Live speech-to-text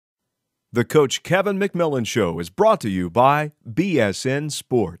The Coach Kevin McMillan Show is brought to you by BSN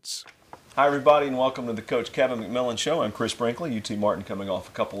Sports. Hi, everybody, and welcome to the Coach Kevin McMillan Show. I'm Chris Brinkley. UT Martin coming off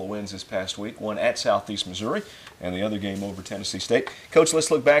a couple of wins this past week, one at Southeast Missouri and the other game over Tennessee State. Coach,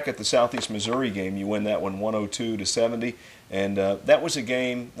 let's look back at the Southeast Missouri game. You win that one 102-70, and that was a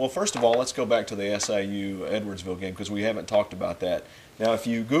game. Well, first of all, let's go back to the SIU-Edwardsville game because we haven't talked about that. Now, if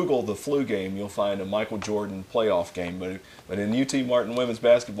you Google the flu game, you'll find a Michael Jordan playoff game. But in UT Martin women's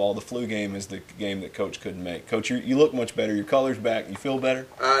basketball, the flu game is the game that Coach couldn't make. Coach, you look much better. Your color's back. You feel better?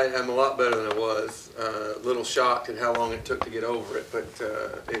 I am a lot better than I was. A little shocked at how long it took to get over it, but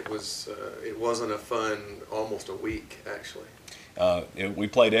it wasn't a fun almost a week, actually. We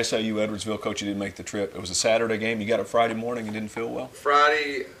played SIU Edwardsville. Coach, you didn't make the trip. It was a Saturday game. You got up Friday morning and didn't feel well?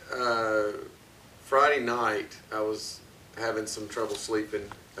 Friday night, I was having some trouble sleeping.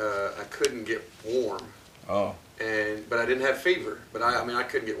 I couldn't get warm. Oh. But I didn't have fever. But I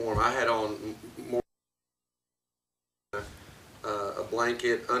couldn't get warm. I had on more a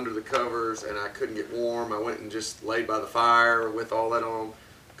blanket under the covers, and I couldn't get warm. I went and just laid by the fire with all that on.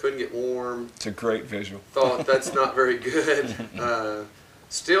 Couldn't get warm. It's a great visual. Thought that's not very good.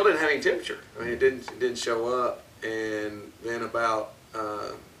 Still didn't have any temperature. It didn't show up. And then about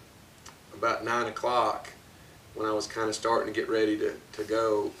 9 o'clock, when I was kind of starting to get ready to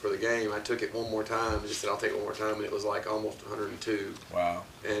go for the game, I took it one more time. I just said, I'll take it one more time, and it was like almost 102. Wow.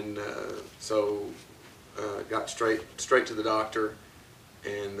 And so got straight to the doctor,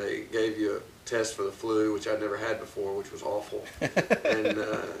 and they gave you a test for the flu, which I'd never had before, which was awful.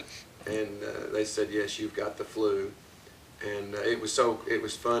 and they said, yes, you've got the flu. And it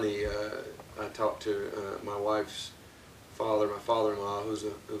was funny. I talked to my wife's father, my father-in-law, who's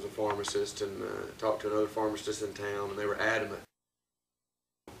a pharmacist, and talked to another pharmacist in town, and they were adamant.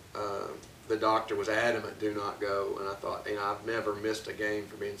 The doctor was adamant, do not go. And I thought, I've never missed a game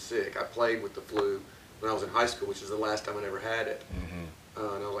for being sick. I played with the flu when I was in high school, which is the last time I ever had it. Mm-hmm.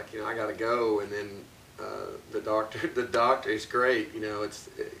 And I was like, I got to go. And then the doctor is great.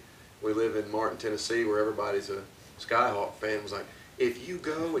 We live in Martin, Tennessee, where everybody's a Skyhawk fan. Was like, if you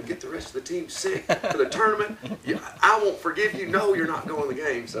go and get the rest of the team sick for the tournament, I won't forgive you. No, you're not going to the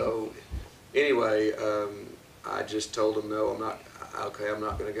game. So anyway, I just told him, no, I'm not. Okay, I'm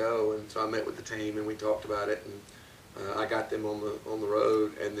not going to go. And so I met with the team and we talked about it, and I got them on the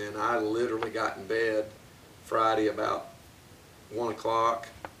road. And then I literally got in bed Friday about 1 o'clock,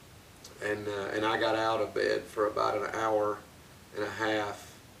 and I got out of bed for about an hour and a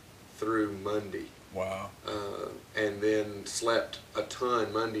half through Monday. Wow. And then slept a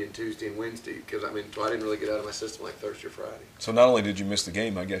ton Monday and Tuesday and Wednesday because so I didn't really get out of my system like Thursday or Friday. So not only did you miss the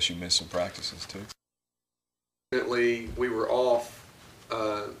game, I guess you missed some practices too. Definitely, we were off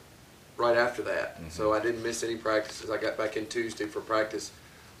right after that, mm-hmm. So I didn't miss any practices. I got back in Tuesday for practice,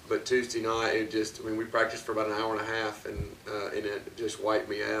 but Tuesday night we practiced for about an hour and a half, and it just wiped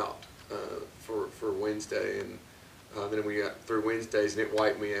me out for Wednesday, and then we got through Wednesdays and it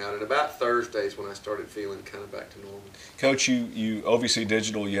wiped me out. And about Thursdays when I started feeling kind of back to normal. Coach, you obviously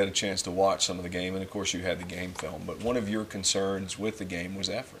digital, you had a chance to watch some of the game, and of course you had the game film, but one of your concerns with the game was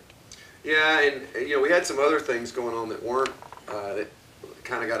effort. Yeah, and we had some other things going on that weren't, that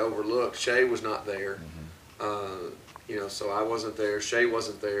kind of got overlooked. Shay was not there. Mm-hmm. So I wasn't there. Shay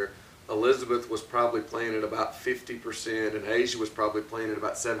wasn't there. Elizabeth was probably playing at about 50%, and Asia was probably playing at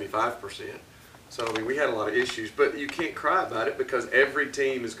about 75%. So, we had a lot of issues, but you can't cry about it because every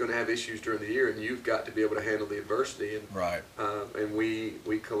team is going to have issues during the year, and you've got to be able to handle the adversity. And, right. And we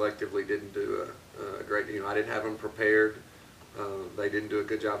collectively didn't do a great deal. I didn't have them prepared. They didn't do a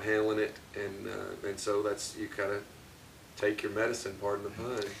good job handling it, and so you kind of take your medicine, pardon the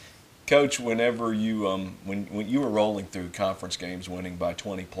pun. Coach, whenever you when you were rolling through conference games, winning by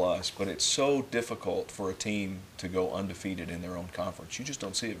 20 plus, but it's so difficult for a team to go undefeated in their own conference. You just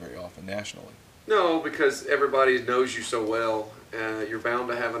don't see it very often nationally. No, because everybody knows you so well. You're bound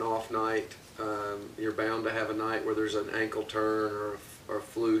to have an off night. You're bound to have a night where there's an ankle turn or a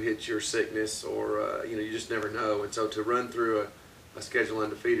flu hits your sickness, or you just never know. And so to run through a schedule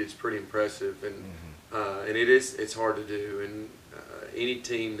undefeated is pretty impressive, and mm-hmm. And it's hard to do. And any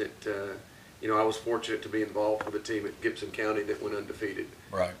team that I was fortunate to be involved with a team at Gibson County that went undefeated.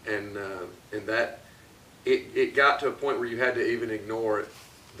 Right. And that it got to a point where you had to even ignore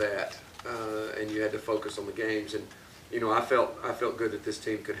that. And you had to focus on the games, and I felt good that this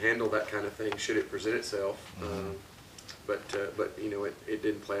team could handle that kind of thing should it present itself. Mm-hmm. But it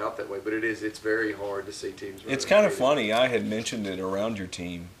didn't play out that way. But it's very hard to see teams. It's kind of funny. I had mentioned it around your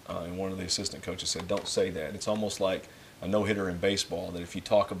team, and one of the assistant coaches said, "Don't say that." It's almost like a no-hitter in baseball. That if you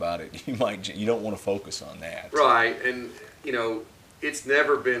talk about it, you don't want to focus on that. Right, and it's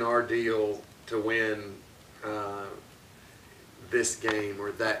never been our deal to win this game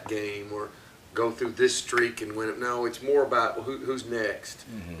or that game or go through this streak and win it. No, it's more about who's next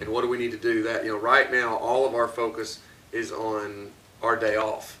and what do we need to do. That right now, all of our focus is on our day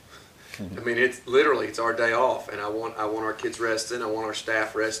off. I mean, it's our day off, and I want our kids resting. I want our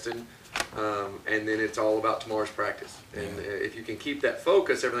staff resting, and then it's all about tomorrow's practice. And if you can keep that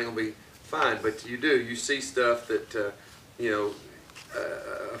focus, everything will be fine. But you see stuff that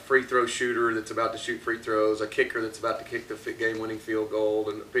a free throw shooter that's about to shoot free throws, a kicker that's about to kick the game-winning field goal,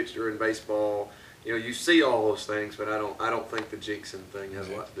 and a pitcher in baseball. You see all those things, but I don't think the jinxing thing has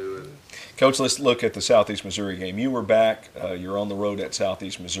a lot to do with it. Coach, let's look at the Southeast Missouri game. You were back. You're on the road at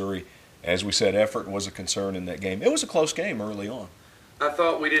Southeast Missouri. As we said, effort was a concern in that game. It was a close game early on. I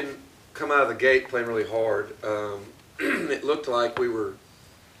thought we didn't come out of the gate playing really hard. It looked like we were.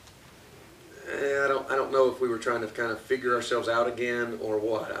 I don't know if we were trying to kind of figure ourselves out again or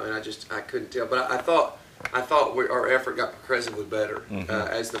what. I mean, I couldn't tell. But I thought our effort got progressively better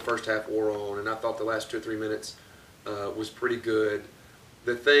as the first half wore on, and I thought the last 2 or 3 minutes was pretty good.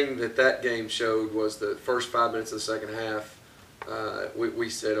 The thing that game showed was the first 5 minutes of the second half. We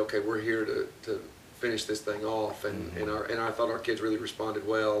said, okay, we're here to finish this thing off, and I thought our kids really responded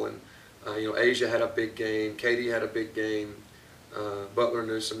well. And Asia had a big game, Katie had a big game. Butler and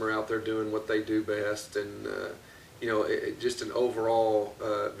Newsom are out there doing what they do best, and just an overall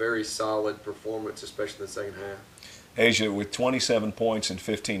very solid performance, especially in the second half. Asia with 27 points and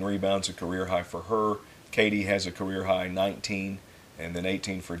 15 rebounds, a career high for her. Katie has a career high 19, and then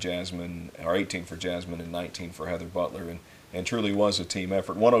 18 for Jasmine and 19 for Heather Butler, and truly was a team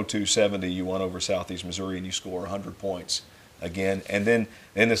effort. 102-70, you won over Southeast Missouri, and you score 100 points. Again, and then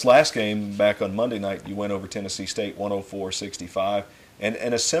in this last game back on Monday night, you went over Tennessee State 104-65, and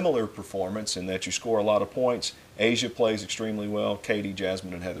a similar performance in that you score a lot of points. Asia plays extremely well. Katie,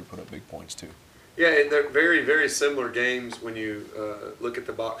 Jasmine, and Heather put up big points too. Yeah, and they're very, very similar games when you look at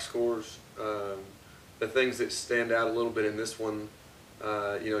the box scores. The things that stand out a little bit in this one,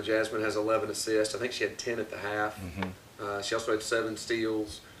 Jasmine has 11 assists. I think she had 10 at the half. She also had 7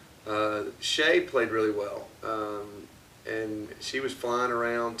 steals. Shay played really well. And she was flying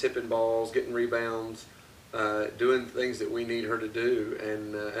around, tipping balls, getting rebounds, doing things that we need her to do.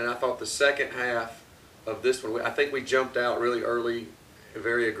 And I thought the second half of this one, I think we jumped out really early,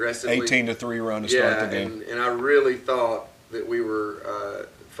 very aggressively. 18-3 run to start the game. And I really thought that we were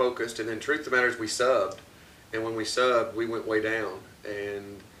focused. And then truth of the matter is we subbed. And when we subbed, we went way down.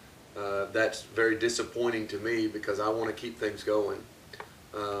 And that's very disappointing to me because I want to keep things going.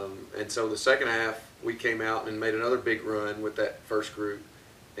 And so the second half, we came out and made another big run with that first group,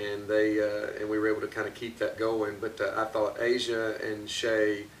 and we were able to kind of keep that going. But I thought Asia and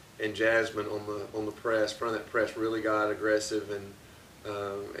Shay and Jasmine on the press, front of that press, really got aggressive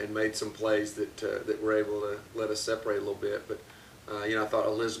and made some plays that were able to let us separate a little bit. But I thought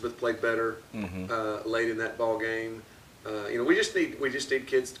Elizabeth played better late in that ball game. We just need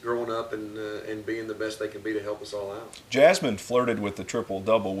kids growing up and being the best they can be to help us all out. Jasmine flirted with the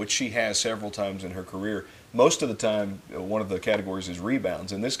triple-double, which she has several times in her career. Most of the time, one of the categories is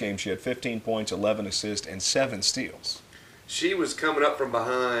rebounds. In this game, she had 15 points, 11 assists, and 7 steals. She was coming up from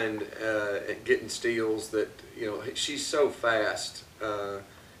behind and getting steals that, she's so fast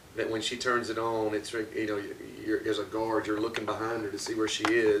that when she turns it on, it's, as a guard, you're looking behind her to see where she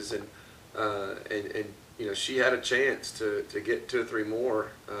is. And she had a chance to get 2 or 3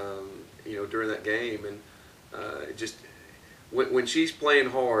 more, during that game, and when she's playing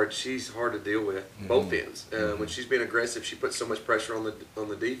hard, she's hard to deal with both ends. When she's being aggressive, she puts so much pressure on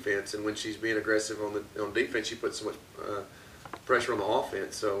the defense, and when she's being aggressive on defense, she puts so much pressure on the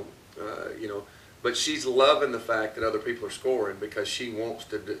offense. So, but she's loving the fact that other people are scoring because she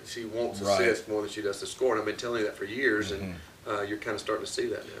wants assist more than she does to score. And I've been telling you that for years, and you're kind of starting to see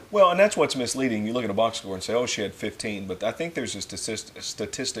that now. Well, and that's what's misleading. You look at a box score and say, oh, she had 15, but I think there's a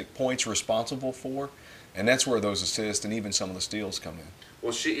statistic points responsible for, and that's where those assists and even some of the steals come in.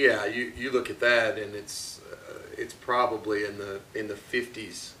 Well, you look at that, and it's probably in the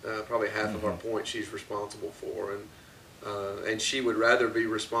 50s, probably half of our points she's responsible for, and she would rather be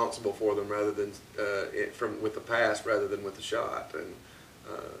responsible for them rather than with the pass rather than with the shot, and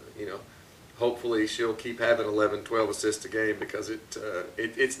hopefully she'll keep having 11, 12 assists a game because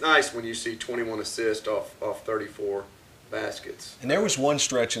it's nice when you see 21 assists off 34 baskets. And there was one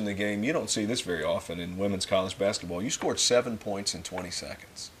stretch in the game, you don't see this very often in women's college basketball. You scored 7 points in 20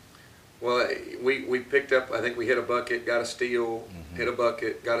 seconds. Well, we picked up, I think we hit a bucket, got a steal, hit a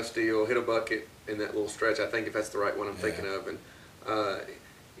bucket, got a steal, hit a bucket in that little stretch. I think if that's the right one I'm thinking of. And,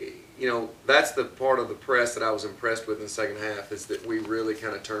 that's the part of the press that I was impressed with in the second half, is that we really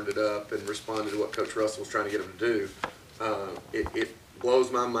kind of turned it up and responded to what Coach Russell was trying to get them to do. It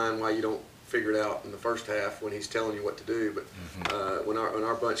blows my mind why you don't figure it out in the first half when he's telling you what to do. But when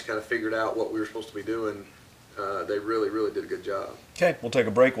our bunch kind of figured out what we were supposed to be doing, they really, really did a good job. Okay, we'll take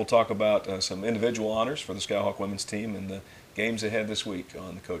a break. We'll talk about some individual honors for the Skyhawk women's team and the games ahead this week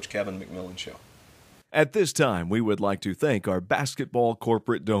on the Coach Kevin McMillan Show. At this time, we would like to thank our basketball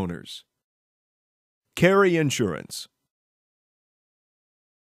corporate donors. Carey Insurance,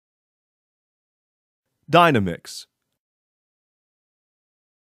 Dynamix,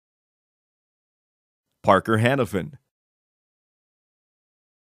 Parker Hannafin,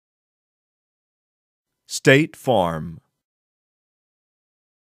 State Farm,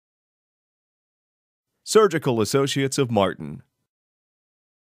 Surgical Associates of Martin,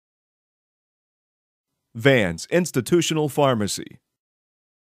 Vance Institutional Pharmacy,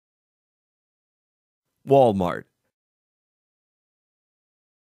 Walmart.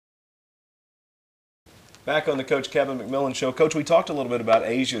 Back on the Coach Kevin McMillan Show. Coach, we talked a little bit about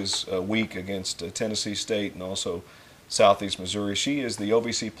Asia's week against Tennessee State and also Southeast Missouri. She is the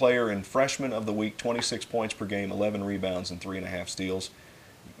OVC Player and Freshman of the Week, 26 points per game, 11 rebounds, and 3.5 steals.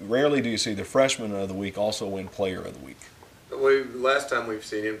 Rarely do you see the Freshman of the Week also win Player of the Week. Last time we've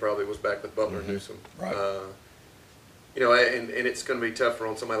seen him probably was back with Butler Newsome. Right. And it's going to be tougher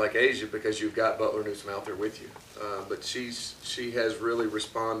on somebody like Asia because you've got Butler Newsome out there with you. But she has really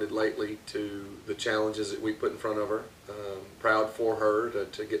responded lately to the challenges that we put in front of her. Proud for her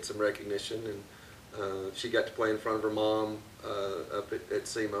to get some recognition, and she got to play in front of her mom up at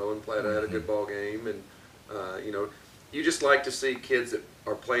SEMO and had a good ball game. And you just like to see kids that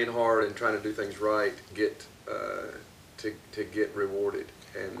are playing hard and trying to do things right get to get rewarded,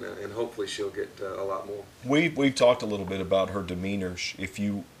 and hopefully she'll get a lot more. We've talked a little bit about her demeanor. If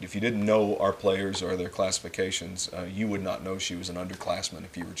you didn't know our players or their classifications, you would not know she was an underclassman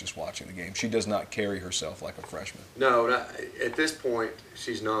if you were just watching the game. She does not carry herself like a freshman. No, at this point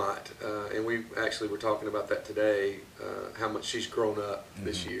she's not, and we actually were talking about that today, how much she's grown up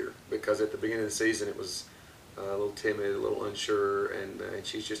this year, because at the beginning of the season it was a little timid, a little unsure, and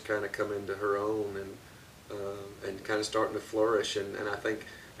she's just kind of come into her own and kind of starting to flourish. And I think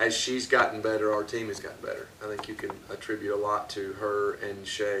as she's gotten better, our team has gotten better. I think you can attribute a lot to her and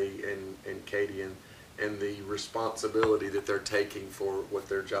Shay and Katie and the responsibility that they're taking for what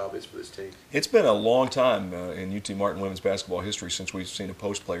their job is for this team. It's been a long time in UT Martin women's basketball history since we've seen a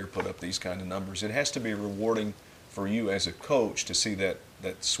post player put up these kind of numbers. It has to be rewarding for you as a coach to see that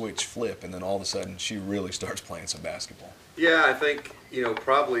switch flip, and then all of a sudden she really starts playing some basketball. Yeah, I think,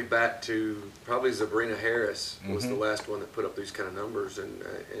 probably back to Sabrina Harris was the last one that put up these kind of numbers, and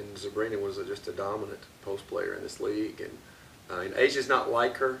Sabrina was just a dominant post player in this league. And Asia's not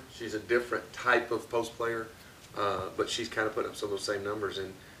like her; she's a different type of post player, but she's kind of putting up some of those same numbers,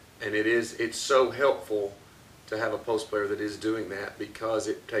 and it's so helpful to have a post player that is doing that, because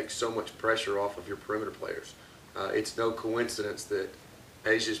it takes so much pressure off of your perimeter players. It's no coincidence that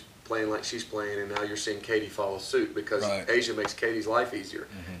Asia's playing like she's playing, and now you're seeing Katie follow suit, because Asia makes Katie's life easier.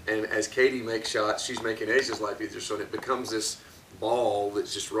 And as Katie makes shots, she's making Asia's life easier. So it becomes this ball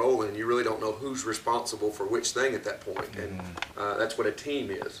that's just rolling, and you really don't know who's responsible for which thing at that point. And that's what a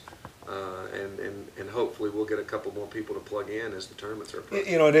team is. And hopefully we'll get a couple more people to plug in as the tournaments are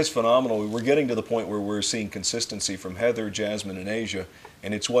approaching. It is phenomenal. We're getting to the point where we're seeing consistency from Heather, Jasmine, and Asia,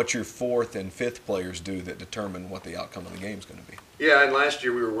 and it's what your fourth and fifth players do that determine what the outcome of the game is going to be. Yeah, and last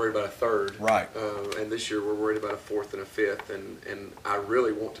year we were worried about a third. Right. And this year we're worried about a fourth and a fifth, and I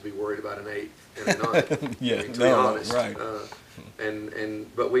really want to be worried about an eighth and a ninth. Yeah, to be honest. Right.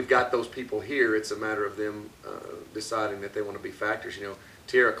 But we've got those people here. It's a matter of them deciding that they want to be factors.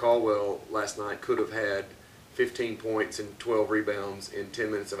 Tiara Caldwell last night could have had 15 points and 12 rebounds in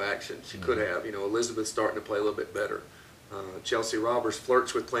 10 minutes of action. She could have. Elizabeth's starting to play a little bit better. Chelsea Roberts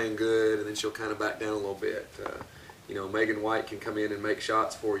flirts with playing good, and then she'll kind of back down a little bit. Megan White can come in and make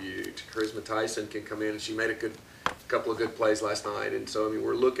shots for you. Charisma Tyson can come in, and she made a couple of good plays last night. And so,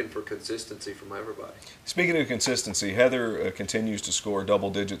 we're looking for consistency from everybody. Speaking of consistency, Heather continues to score double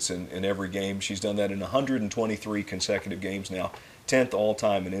digits in every game. She's done that in 123 consecutive games now, 10th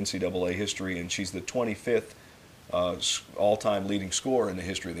all-time in NCAA history, and she's the 25th all-time leading scorer in the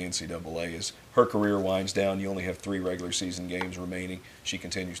history of the NCAA. As her career winds down, you only have 3 regular season games remaining. She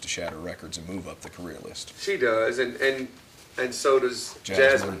continues to shatter records and move up the career list. She does, and so does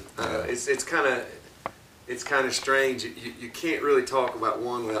Jasmine. Yeah. It's kind of strange. You can't really talk about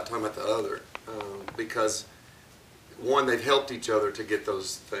one without talking about the other, because one, they've helped each other to get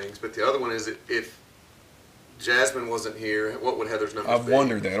those things, but the other one is that if Jasmine wasn't here, what would Heather's numbers I've be?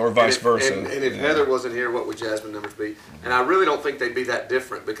 wondered that, or vice versa. And if Heather wasn't here, what would Jasmine's numbers be? And I really don't think they'd be that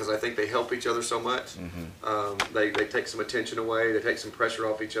different because I think they help each other so much. They take some attention away, they take some pressure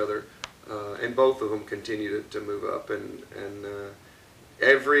off each other, and both of them continue to move up. And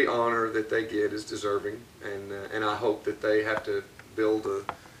every honor that they get is deserving, and I hope that they have to build a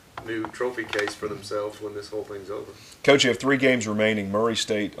new trophy case for themselves when this whole thing's over. Coach, you have 3 games remaining. Murray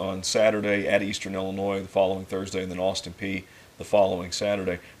State on Saturday, at Eastern Illinois the following Thursday, and then Austin Peay the following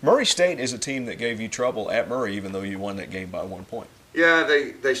Saturday. Murray State is a team that gave you trouble at Murray, even though you won that game by 1 point. Yeah,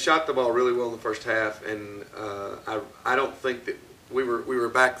 they shot the ball really well in the first half, and I don't think that we were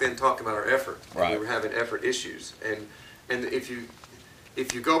back then talking about our effort. Right. We were having effort issues, and if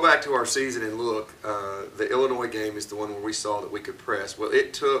you go back to our season and look, the Illinois game is the one where we saw that we could press. Well,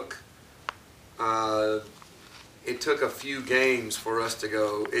 it took a few games for us to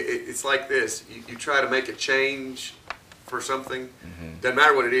go. It's like this: you try to make a change for something, doesn't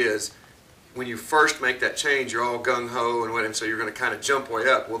matter what it is. When you first make that change, you're all gung ho and so you're going to kind of jump way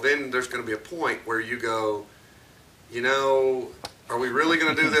up. Well, then there's going to be a point where you go, are we really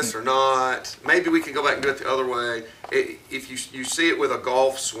going to do this or not? Maybe we can go back and do it the other way. If you see it with a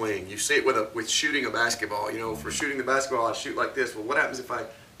golf swing, you see it with shooting a basketball. For shooting the basketball, I shoot like this. Well, what happens if I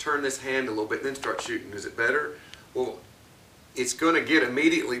turn this hand a little bit and then start shooting? Is it better? Well, it's going to get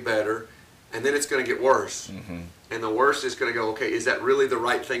immediately better, and then it's going to get worse. And the worst is going to go, okay, is that really the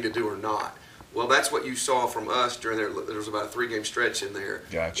right thing to do or not? Well, that's what you saw from us during there. There was about a 3-game stretch in there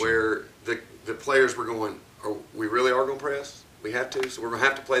where the players were going, we really are going to press? We have to? So we're going to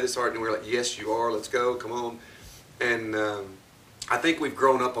have to play this hard. And we're like, yes, you are. Let's go. Come on. And I think we've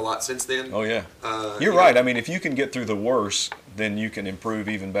grown up a lot since then. Oh, yeah. You're right. I mean, if you can get through the worst, then you can improve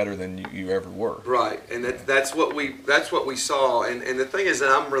even better than you ever were. Right. And that's what we saw. And the thing is that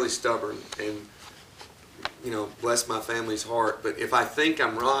I'm really stubborn. And, bless my family's heart. But if I think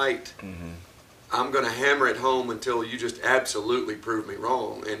I'm right, I'm going to hammer it home until you just absolutely prove me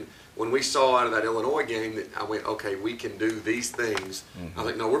wrong. And when we saw out of that Illinois game that I went, okay, we can do these things, I was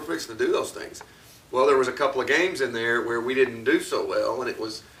like, no, we're fixing to do those things. Well, there was a couple of games in there where we didn't do so well,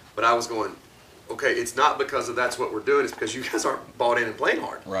 but I was going, okay, it's not because of that's what we're doing, it's because you guys aren't bought in and playing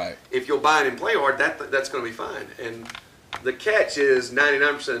hard. Right. If you'll buy in and play hard, that's going to be fine. And the catch is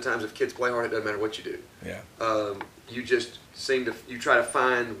 99% of the times if kids play hard, it doesn't matter what you do. Yeah. You just you try to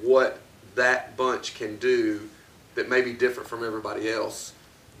find what that bunch can do that may be different from everybody else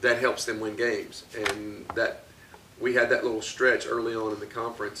that helps them win games. And that we had that little stretch early on in the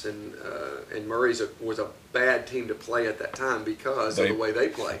conference, and Murray's was a bad team to play at that time because of the way they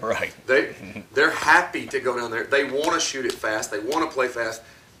play. Right. They're happy to go down there. They want to shoot it fast. They want to play fast,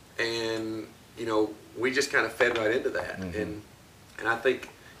 and we just kind of fed right into that. And I think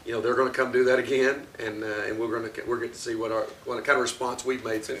they're going to come do that again, and we're going to see what kind of response we've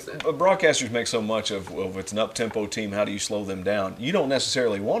made since then. But broadcasters make so much of it's an up-tempo team, how do you slow them down? You don't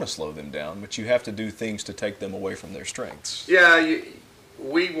necessarily want to slow them down, but you have to do things to take them away from their strengths. Yeah,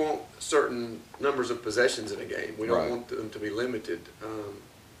 we want certain numbers of possessions in a game. We don't want them to be limited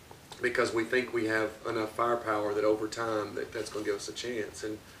because we think we have enough firepower that over time that's going to give us a chance.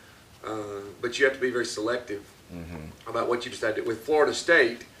 And but you have to be very selective about what you decide to do. With Florida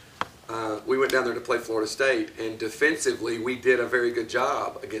State, we went down there to play Florida State, and defensively we did a very good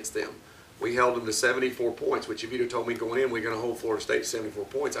job against them. We held them to 74 points, which if you'd have told me going in we're going to hold Florida State to 74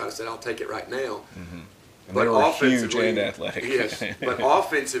 points, I'd have said I'll take it right now. And they were huge and athletic. Yes, but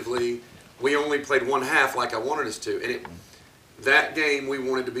offensively we only played one half like I wanted us to. And that game we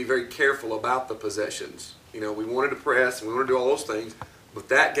wanted to be very careful about the possessions. We wanted to press and we wanted to do all those things. But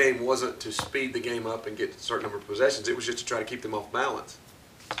that game wasn't to speed the game up and get a certain number of possessions. It was just to try to keep them off balance.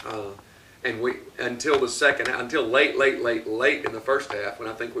 And until late in the first half, when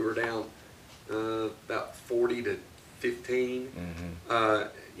I think we were down about 40-15.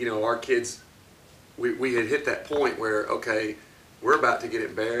 Our kids, we had hit that point where okay, we're about to get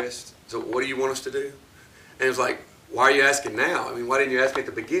embarrassed. So what do you want us to do? And it was like, why are you asking now? I mean, why didn't you ask me at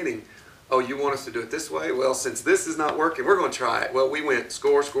the beginning? Oh, you want us to do it this way? Well, since this is not working, we're going to try it. Well, we went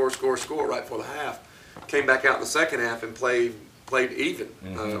score right before the half. Came back out in the second half and played even,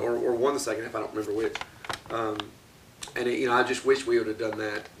 or won the second half. I don't remember which. I just wish we would have done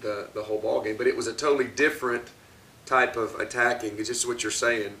that the whole ball game. But it was a totally different type of attacking. It's just what you're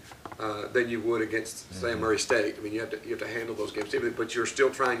saying than you would against, say, Murray State. I mean, you have to handle those games, but you're still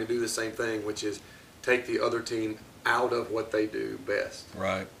trying to do the same thing, which is take the other team out of what they do best.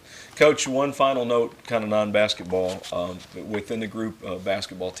 Right. Coach, one final note, kind of non-basketball. Within the group of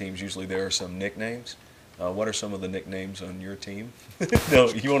basketball teams, usually there are some nicknames. What are some of the nicknames on your team? No,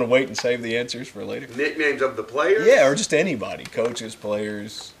 you want to wait and save the answers for later? Nicknames of the players? Yeah, or just anybody, coaches,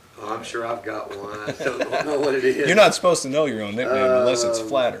 players. Oh, I'm sure I've got one. I don't know what it is. You're not supposed to know your own nickname unless it's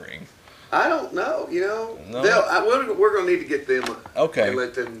flattering. I don't know. You know, No? we're going to need to get them Okay. and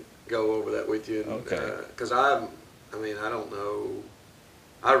let them go over that with you. Okay. Because I don't know.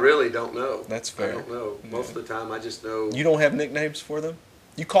 I really don't know. That's fair. I don't know. Most of the time, I just know. You don't have nicknames for them?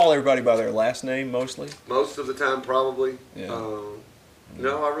 You call everybody by their last name mostly? Most of the time, probably. Yeah.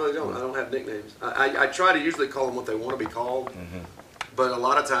 No, I really don't. I don't have nicknames. I try to usually call them what they want to be called. Mm-hmm. But a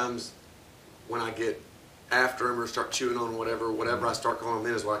lot of times, when I get after them or start chewing on whatever I start calling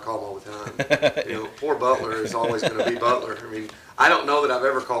them in is what I call them all the time. You know, poor Butler is always going to be Butler. I mean, I don't know that I've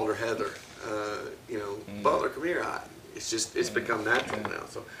ever called her Heather. Butler, come here. It's become natural now.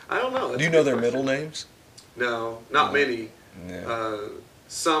 So I don't know. That's Do you a know good their question. middle names? No, not many. Yeah.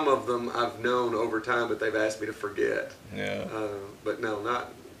 Some of them I've known over time, but they've asked me to forget. Yeah. But no,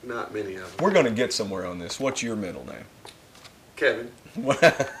 not many of them. We're going to get somewhere on this. What's your middle name? Kevin.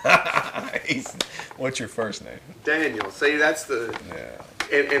 What's your first name? Daniel. See, that's the. Yeah.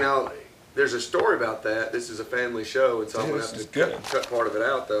 And there's a story about that. This is a family show, and so I'm going to have to cut part of it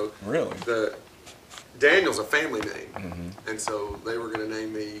out, though. Really? Daniel's a family name, and so they were going to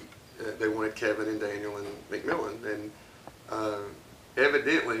name me. They wanted Kevin and Daniel and McMillan, and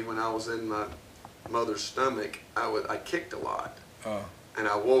evidently when I was in my mother's stomach, I kicked a lot, and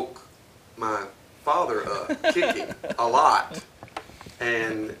I woke my father up kicking a lot,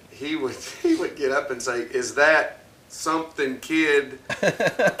 and he would get up and say, "Is that something, kid,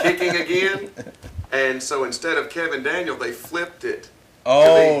 kicking again?" And so instead of Kevin Daniel, they flipped it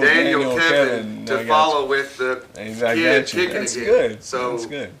to be Daniel Kevin to follow with the kid kicking That's again. good. So That's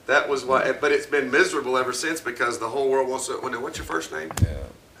good. that was why. But it's been miserable ever since because the whole world wants to. Well, now, what's your first name?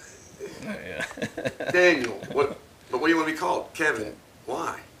 Yeah. Daniel. What? But what do you want to be called? Kevin.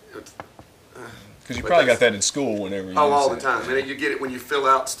 Why? Because you probably got that in school whenever you all the time. And you get it when you fill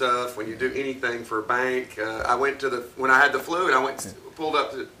out stuff, when you do anything for a bank. I went to when I had the flu, and pulled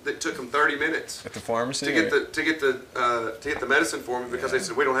up. It took them 30 minutes at the pharmacy to get the medicine for me because they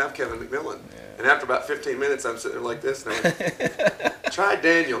said we don't have Kevin McMillan. Yeah. And after about 15 minutes, I'm sitting there like this, and I went, "Try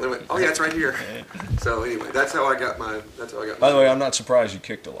Daniel." And they went, "Oh yeah, it's right here." So anyway, that's how I got my. By the way, I'm not surprised you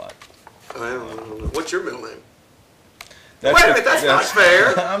kicked a lot. I don't know. What's your middle name? Wait a minute, that's not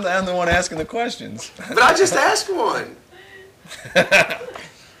fair. I'm the one asking the questions. But I just asked one.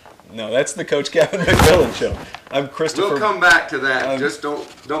 No, that's the Coach Kevin McMillan show. I'm Christopher. We'll come back to that. Just don't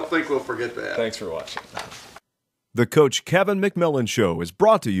think we'll forget that. Thanks for watching. The Coach Kevin McMillan Show is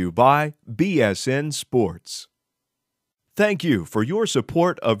brought to you by BSN Sports. Thank you for your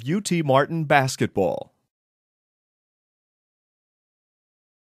support of UT Martin basketball.